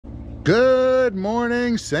Good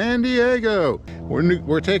morning, San Diego.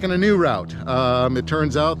 We're taking a new route. It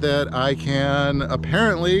turns out that I can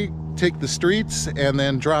apparently take the streets and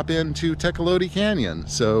then drop into Tecolote Canyon.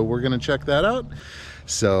 So we're gonna check that out.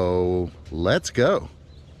 So let's go.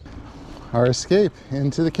 Our escape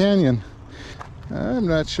into the canyon. I'm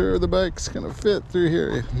not sure the bike's gonna fit through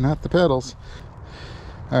here, not the pedals.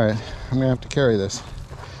 All right, I'm gonna have to carry this.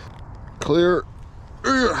 Clear.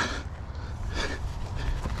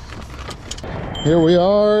 Here we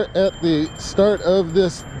are at the start of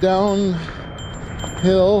this downhill.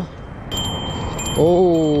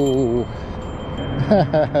 Oh,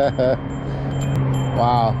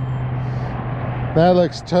 wow, that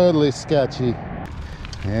looks totally sketchy.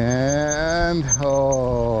 And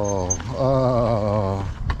oh,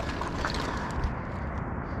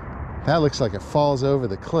 that looks like it falls over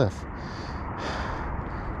the cliff.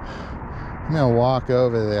 I'm gonna walk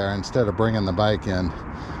over there instead of bringing the bike in.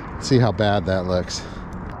 See how bad that looks.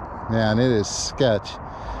 Man, it is sketch.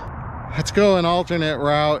 Let's go an alternate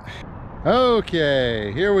route.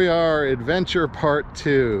 Okay, here we are, adventure part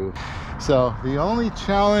 2. So the only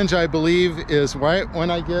challenge, I believe, is right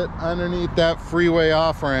when I get underneath that freeway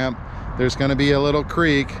off-ramp, there's gonna be a little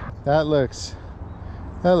creek. That looks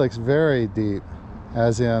very deep,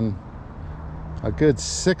 as in a good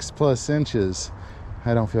 6+ inches.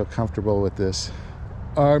 I don't feel comfortable with this.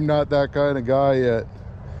 I'm not that kind of guy yet.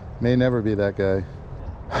 May never be that guy.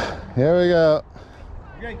 Here we go.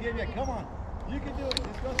 You're gonna give you, come on. You can do it.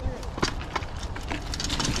 Let's go through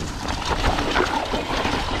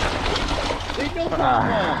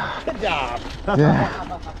it. Good job.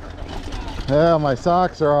 Yeah. Yeah, my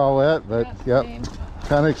socks are all wet, but yep.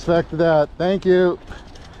 Kind of expected that. Thank you.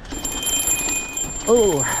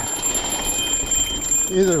 Oh,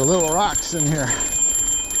 these are little rocks in here.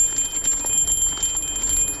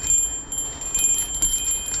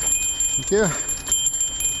 Thank you.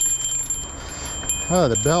 Oh,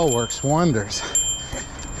 the bell works wonders.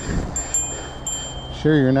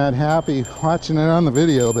 Sure, you're not happy watching it on the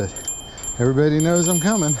video, but everybody knows I'm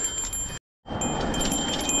coming.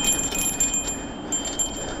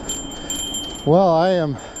 Well, I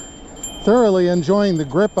am thoroughly enjoying the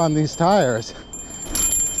grip on these tires.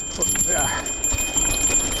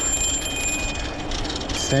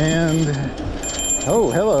 Sand.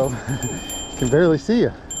 Oh, hello. Can barely see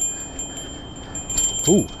you.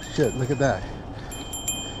 Oh, shit, look at that.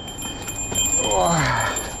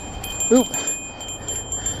 Oh. Oop.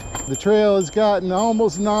 The trail has gotten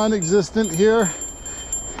almost non-existent here.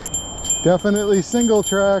 Definitely single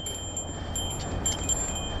track.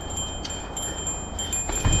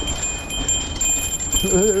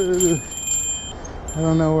 I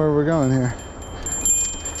don't know where we're going here.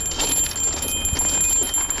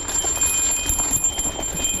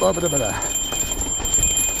 Ba-ba-da-ba-da.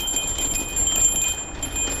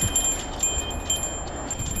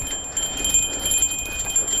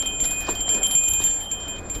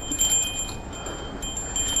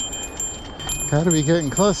 Gotta be getting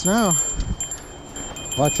close now.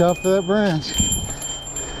 Watch out for that branch.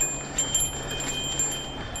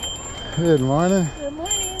 Good morning. Good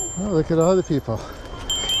morning. Oh, look at all the people.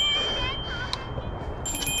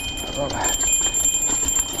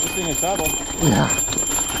 Missing a saddle. Yeah.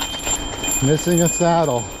 Missing a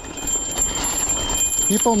saddle.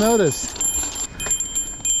 People notice.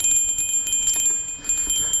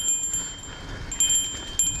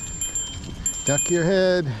 Duck your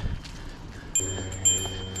head.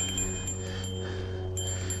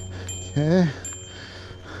 Okay, a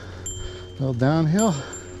little downhill.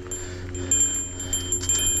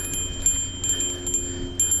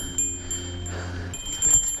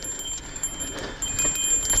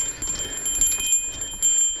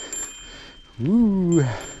 Ooh.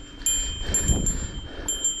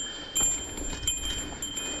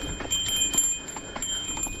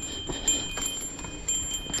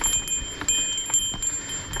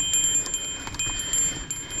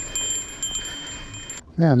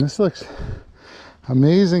 Man, this looks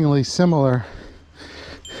amazingly similar.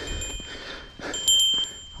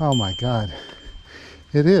 Oh my God,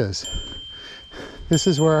 it is. This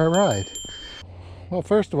is where I ride. Well,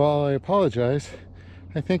 first of all, I apologize.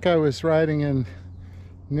 I think I was riding in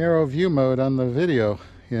narrow view mode on the video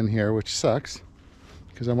in here, which sucks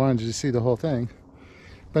because I wanted you to see the whole thing.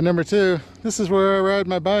 But number two, this is where I ride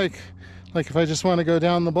my bike. Like if I just want to go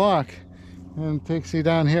down the block, and it takes you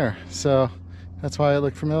down here. So that's why it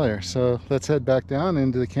looked familiar. So let's head back down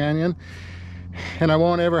into the canyon, and I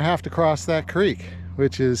won't ever have to cross that creek,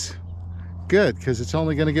 which is good because it's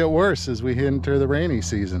only going to get worse as we enter the rainy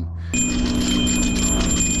season.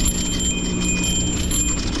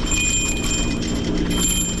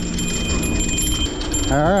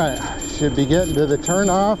 All right, should be getting to the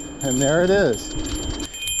turnoff, and there it is.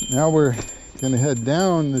 Now we're gonna head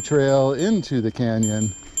down the trail into the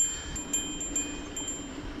canyon.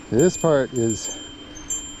 This part is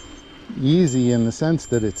easy in the sense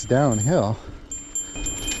that it's downhill.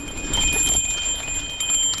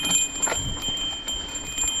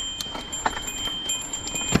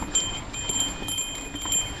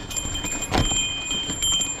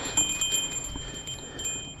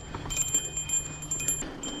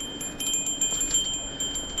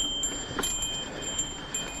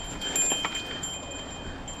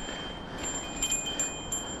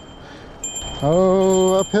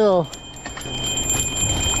 Oh, uphill.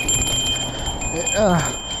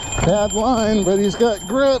 Bad line, but he's got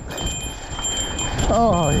grip.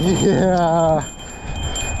 Oh, yeah.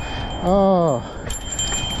 Oh.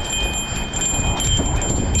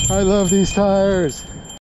 I love these tires.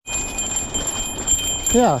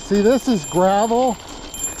 Yeah, see, this is gravel.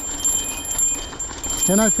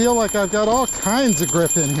 And I feel like I've got all kinds of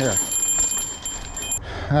grip in here.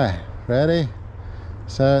 All right, ready,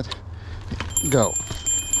 set, go.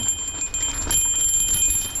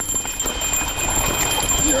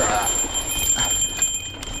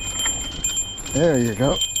 There you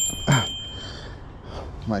go.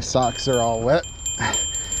 My socks are all wet,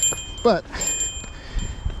 but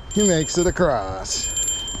he makes it across.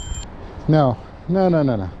 No.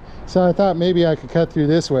 So I thought maybe I could cut through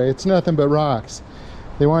this way. It's nothing but rocks.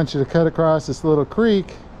 They want you to cut across this little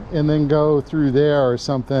creek and then go through there or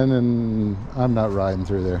something, and I'm not riding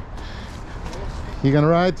through there. You gonna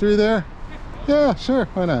ride through there? Yeah, sure,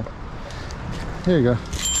 why not? Here you go.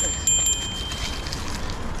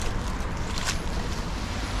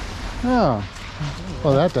 Oh,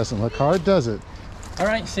 well, that doesn't look hard, does it? All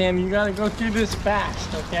right, Sam, you gotta go through this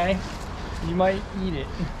fast, okay? You might eat it.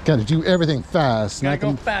 Gotta do everything fast. Gotta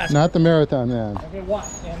go fast. Not the marathon man. Okay, watch,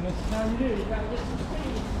 Sam. This is how you do. You gotta get some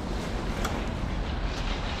speed.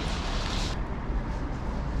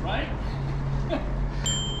 Right?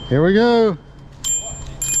 Here we go.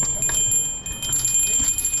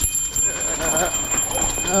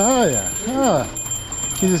 Oh yeah. Oh.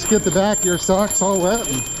 You just get the back of your socks all wet.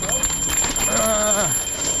 And,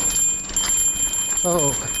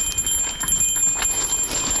 oh.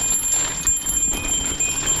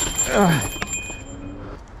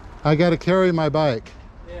 I got to carry my bike.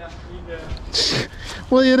 Yeah, you do.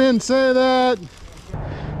 Well, you didn't say that.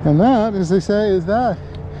 And that, as they say, is that.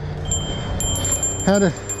 Had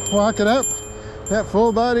to walk it up, that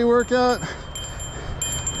full body workout,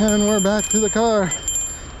 and we're back to the car.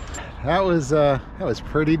 That was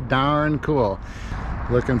pretty darn cool.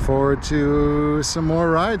 Looking forward to some more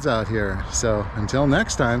rides out here. So until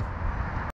next time.